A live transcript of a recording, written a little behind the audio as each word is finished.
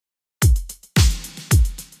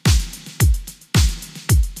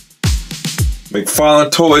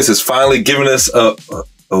McFarlane Toys has finally given us a...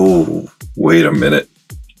 Oh, wait a minute.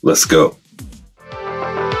 Let's go.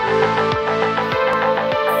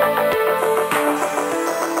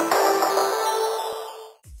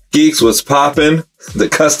 Geeks, what's poppin'? The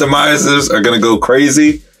customizers are gonna go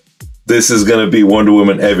crazy. This is gonna be Wonder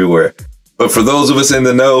Woman everywhere. But for those of us in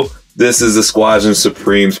the know, this is the Squadron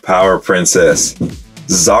Supreme's Power Princess.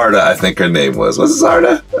 Zarda, I think her name was. Was it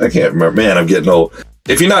Zarda? I can't remember. Man, I'm getting old.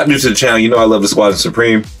 If you're not new to the channel, you know I love the Squadron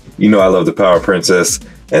Supreme. You know I love the Power Princess.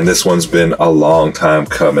 And this one's been a long time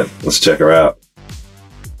coming. Let's check her out.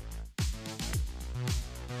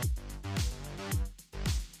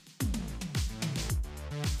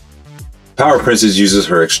 Power Princess uses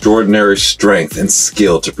her extraordinary strength and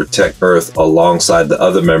skill to protect Earth alongside the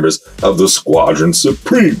other members of the Squadron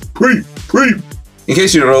Supreme. In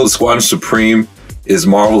case you don't know, the Squadron Supreme is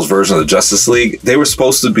Marvel's version of the Justice League. They were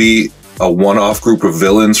supposed to be a one-off group of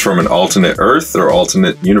villains from an alternate Earth or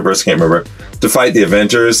alternate universe, can't remember, to fight the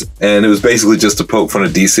Avengers. And it was basically just to poke fun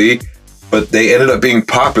of DC, but they ended up being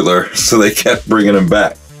popular, so they kept bringing them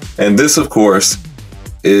back. And this, of course,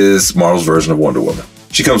 is Marvel's version of Wonder Woman.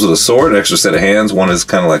 She comes with a sword, an extra set of hands. One is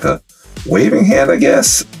kind of like a waving hand, I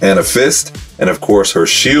guess, and a fist. And of course, her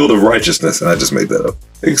shield of righteousness. And I just made that up.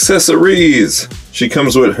 Accessories. She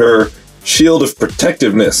comes with her shield of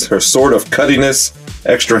protectiveness, her sword of cuttiness,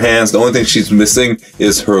 extra hands. The only thing she's missing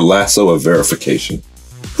is her lasso of verification.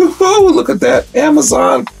 Woohoo, look at that.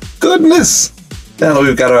 Amazon goodness. Now that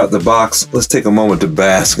we've got her out of the box, let's take a moment to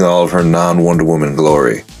bask in all of her non-Wonder Woman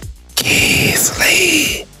glory. Keith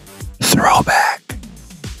Lee. Throwback.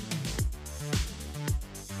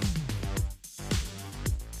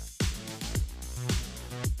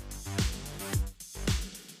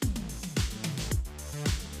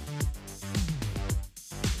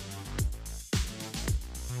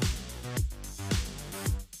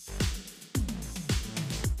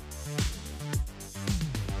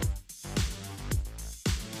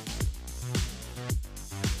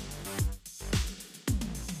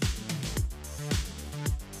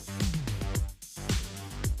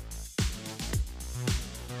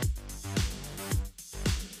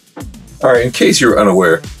 Alright, in case you're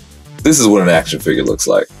unaware, this is what an action figure looks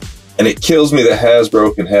like. And it kills me that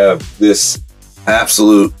Hasbro can have this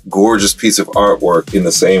absolute gorgeous piece of artwork in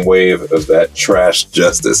the same wave as that trash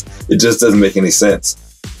Justice. It just doesn't make any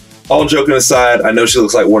sense. All joking aside, I know she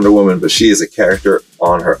looks like Wonder Woman, but she is a character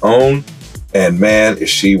on her own. And man, is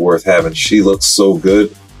she worth having. She looks so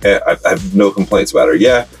good. I have no complaints about her.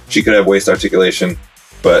 Yeah, she could have waist articulation,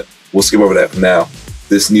 but we'll skip over that for now.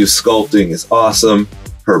 This new sculpting is awesome.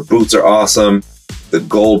 Her boots are awesome. The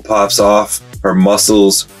gold pops off. Her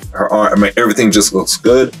muscles, her arm, I mean, everything just looks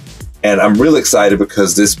good. And I'm really excited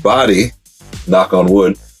because this body, knock on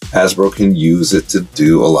wood, Hasbro can use it to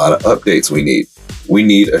do a lot of updates we need. We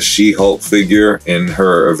need a She-Hulk figure in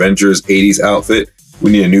her Avengers 80s outfit.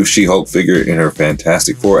 We need a new She-Hulk figure in her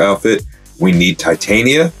Fantastic Four outfit. We need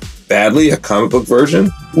Titania, badly, a comic book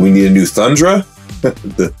version. We need a new Thundra,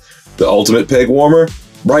 the ultimate peg warmer,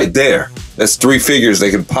 right there. That's 3 figures they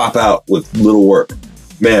can pop out with little work.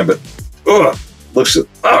 Man, but, looks,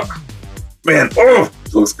 man,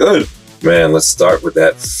 it looks good. Man, let's start with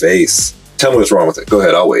that face. Tell me what's wrong with it. Go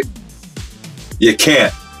ahead, I'll wait. You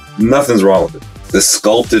can't. Nothing's wrong with it. The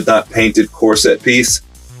sculpted, not painted corset piece.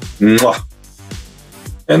 Mwah.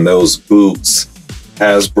 And those boots.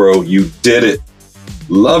 Hasbro, you did it.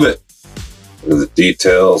 Love it. Look at the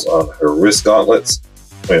details on her wrist gauntlets.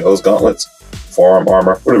 I mean, those gauntlets. Forearm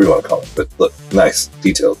armor, whatever you want to call it. But look, nice,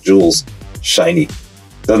 detailed, jewels, shiny.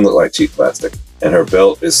 Doesn't look like cheap plastic. And her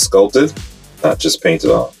belt is sculpted, not just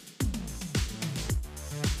painted on.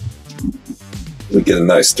 We get a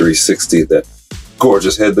nice 360, that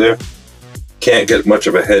gorgeous head there. Can't get much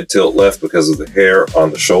of a head tilt left because of the hair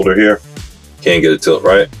on the shoulder here. Can't get a tilt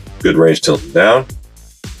right. Good range tilting down.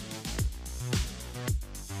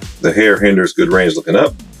 The hair hinders good range looking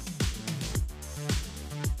up.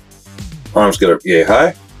 Arms get up yay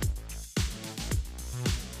high.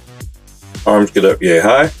 Arms get up yay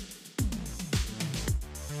high.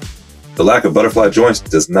 The lack of butterfly joints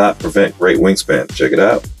does not prevent great wingspan. Check it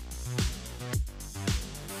out.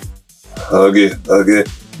 Huggy,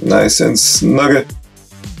 nice and snuggy.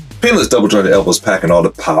 Pinless double jointed elbows packing all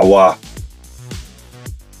the power.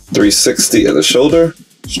 360 at the shoulder.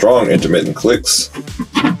 Strong intermittent clicks.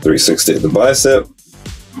 360 at the bicep.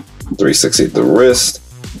 360 at the wrist.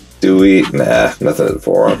 Dewy, nah, nothing at the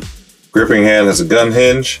forearm. Gripping hand has a gun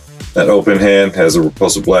hinge. That open hand has a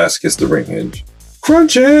repulsive blast, gets the ring hinge.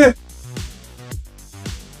 Crunchy!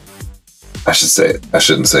 I should say it. I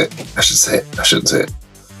shouldn't say it. I should say it. I shouldn't say it.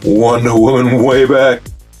 Wonder Woman way back.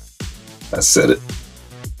 I said it.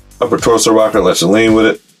 Upper torso rocker lets you lean with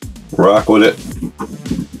it, rock with it,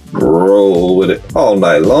 roll with it all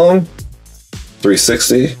night long.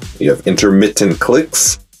 360, you have intermittent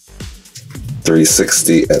clicks.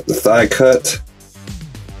 360 at the thigh cut.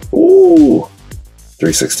 Ooh.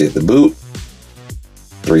 360 at the boot.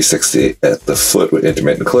 360 at the foot with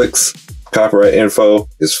intermittent clicks. Copyright info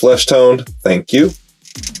is flesh toned. Thank you.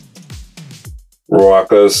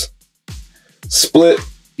 Rockers. Split,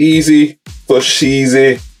 easy, push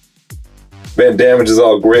easy. Bend damage is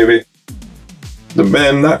all gravy. The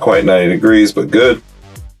bend, not quite 90 degrees, but good.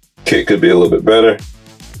 Kick could be a little bit better.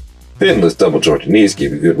 Pinless double jointed knees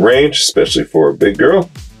give you good range, especially for a big girl.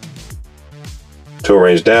 Toe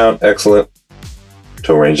range down, excellent.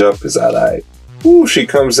 Toe range up is alright. Ooh, she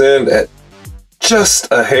comes in at just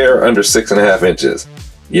a hair under 6.5 inches.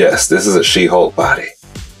 Yes, this is a She-Hulk body.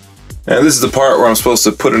 And this is the part where I'm supposed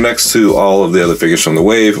to put her next to all of the other figures from the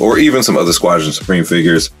wave, or even some other Squadron Supreme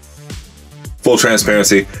figures. Full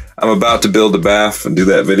transparency, I'm about to build the BAF and do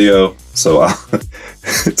that video, so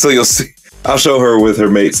so you'll see. I'll show her with her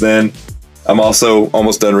mates then. I'm also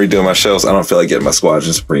almost done redoing my shelves. I don't feel like getting my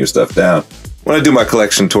Squadron Supreme stuff down. When I do my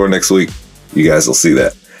collection tour next week, you guys will see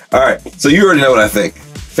that. All right, so you already know what I think.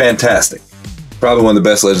 Fantastic. Probably one of the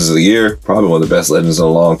best Legends of the year. Probably one of the best Legends in a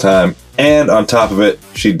long time. And on top of it,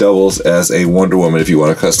 she doubles as a Wonder Woman if you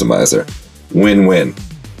want to customize her. Win-win.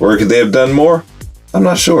 Or could they have done more? I'm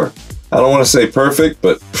not sure. I don't want to say perfect,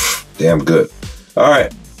 but damn good. All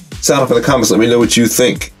right, sound off in the comments. Let me know what you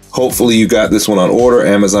think. Hopefully you got this one on order.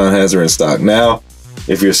 Amazon has her in stock now.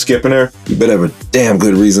 If you're skipping her, you better have a damn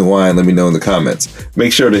good reason why, and let me know in the comments.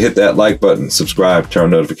 Make sure to hit that like button, subscribe, turn on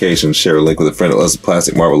notifications, share a link with a friend that loves the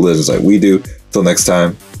classic Marvel Legends like we do. Till next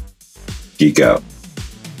time, geek out.